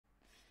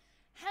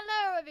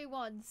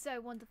everyone,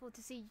 so wonderful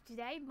to see you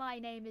today. My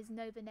name is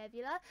Nova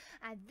Nebula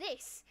and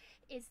this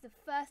is the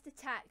first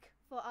attack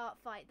for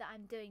Artfight that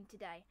I'm doing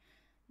today.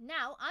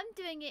 Now I'm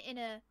doing it in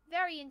a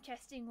very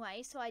interesting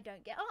way so I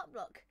don't get art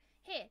block.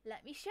 Here,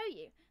 let me show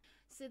you.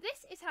 So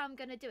this is how I'm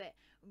going to do it.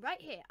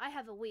 Right here I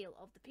have a wheel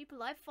of the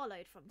people I've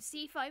followed from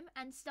Seafoam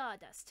and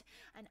Stardust,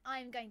 and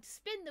I'm going to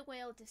spin the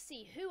wheel to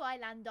see who I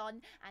land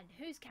on and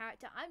whose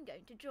character I'm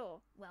going to draw.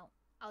 Well,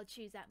 I'll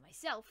choose that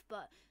myself,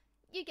 but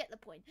you get the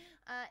point.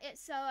 It's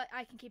so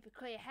I can keep a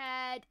clear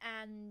head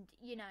and,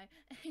 you know.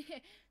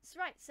 So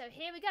right, so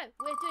here we go.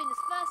 We're doing this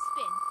first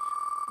spin.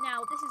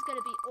 Now, this is going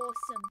to be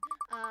awesome.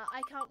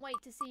 I can't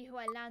wait to see who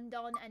I land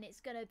on, and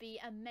it's going to be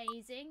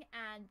amazing.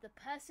 And the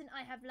person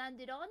I have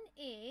landed on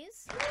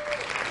is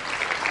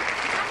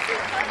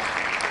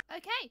Caticola.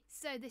 Okay,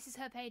 so this is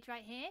her page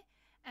right here.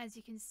 As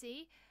you can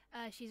see,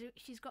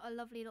 she's got a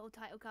lovely little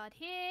title card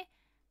here.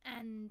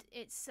 And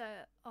it's so,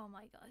 oh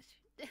my gosh.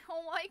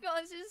 Oh my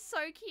gosh, it's so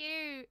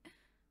cute.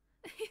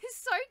 It's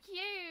so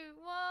cute.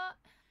 What?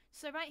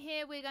 So right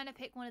here we're going to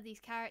pick one of these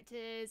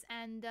characters,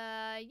 and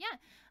yeah.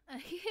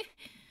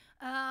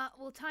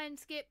 We'll time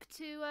skip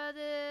to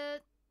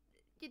the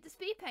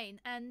Speedpaint,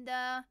 and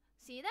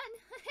see you then.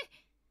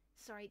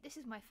 Sorry, this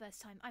is my first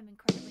time. I'm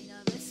incredibly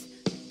nervous.